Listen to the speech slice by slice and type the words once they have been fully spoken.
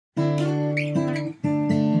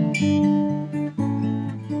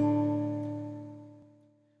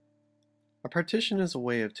partition is a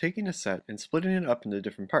way of taking a set and splitting it up into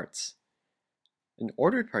different parts. An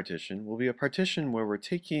ordered partition will be a partition where we're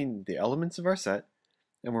taking the elements of our set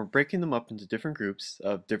and we're breaking them up into different groups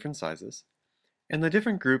of different sizes, and the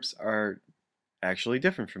different groups are actually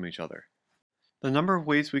different from each other. The number of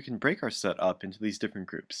ways we can break our set up into these different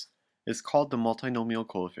groups is called the multinomial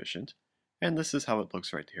coefficient, and this is how it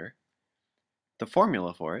looks right here. The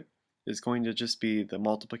formula for it is going to just be the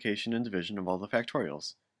multiplication and division of all the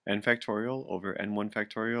factorials. N factorial over n1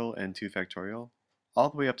 factorial, n2 factorial, all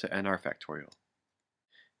the way up to nr factorial.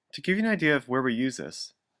 To give you an idea of where we use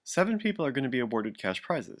this, 7 people are going to be awarded cash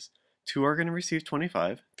prizes. 2 are going to receive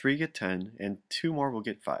 25, 3 get 10, and 2 more will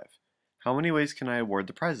get 5. How many ways can I award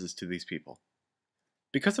the prizes to these people?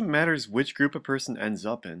 Because it matters which group a person ends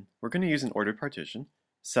up in, we're going to use an ordered partition.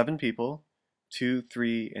 7 people, 2,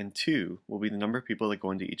 3, and 2 will be the number of people that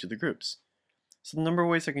go into each of the groups. So the number of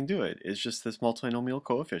ways I can do it is just this multinomial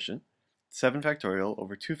coefficient, 7 factorial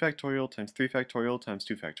over 2 factorial times 3 factorial times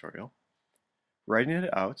 2 factorial. Writing it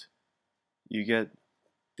out, you get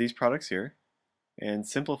these products here, and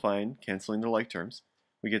simplifying, canceling the like terms,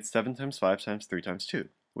 we get 7 times 5 times 3 times 2,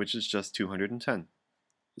 which is just 210.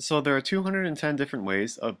 So there are 210 different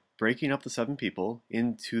ways of breaking up the 7 people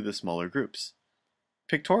into the smaller groups.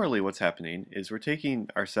 Pictorially, what's happening is we're taking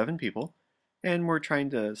our 7 people and we're trying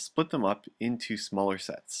to split them up into smaller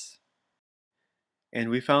sets. And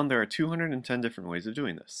we found there are 210 different ways of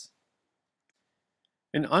doing this.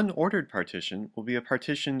 An unordered partition will be a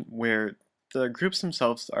partition where the groups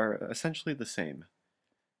themselves are essentially the same.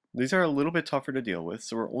 These are a little bit tougher to deal with,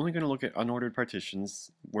 so we're only going to look at unordered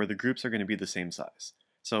partitions where the groups are going to be the same size.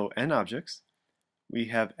 So n objects, we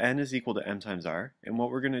have n is equal to m times r, and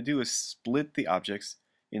what we're going to do is split the objects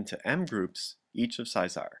into m groups, each of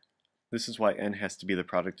size r. This is why n has to be the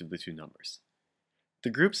product of the two numbers. The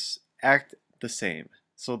groups act the same,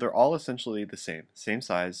 so they're all essentially the same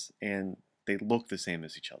size, and they look the same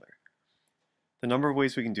as each other. The number of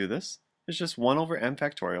ways we can do this is just 1 over m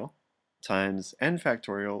factorial times n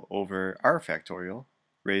factorial over r factorial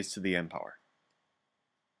raised to the m power.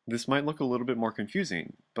 This might look a little bit more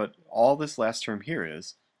confusing, but all this last term here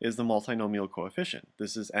is the multinomial coefficient.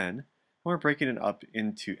 This is n, and we're breaking it up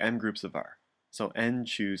into m groups of r. So n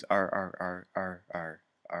choose r.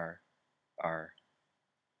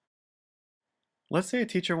 Let's say a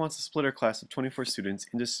teacher wants to split her class of 24 students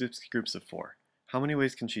into 6 groups of 4. How many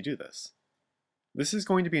ways can she do this? This is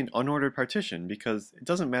going to be an unordered partition because it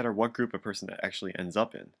doesn't matter what group a person actually ends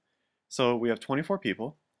up in. So we have 24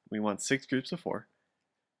 people, we want 6 groups of 4.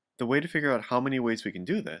 The way to figure out how many ways we can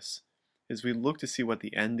do this is we look to see what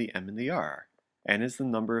the n, the m, and the r are. N is the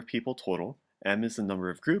number of people total, m is the number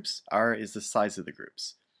of groups, r is the size of the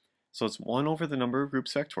groups. So it's 1 over the number of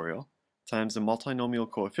groups factorial times the multinomial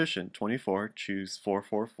coefficient, 24, choose 4,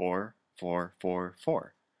 4, 4, 4, 4,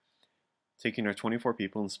 4. Taking our 24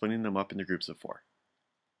 people and splitting them up into groups of 4.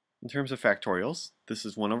 In terms of factorials, this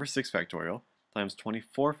is 1 over 6 factorial times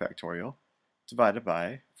 24 factorial divided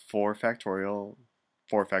by 4 factorial,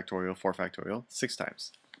 4 factorial, 4 factorial, 6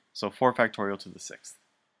 times. So 4 factorial to the 6th.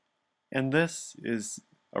 And this is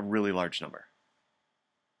a really large number.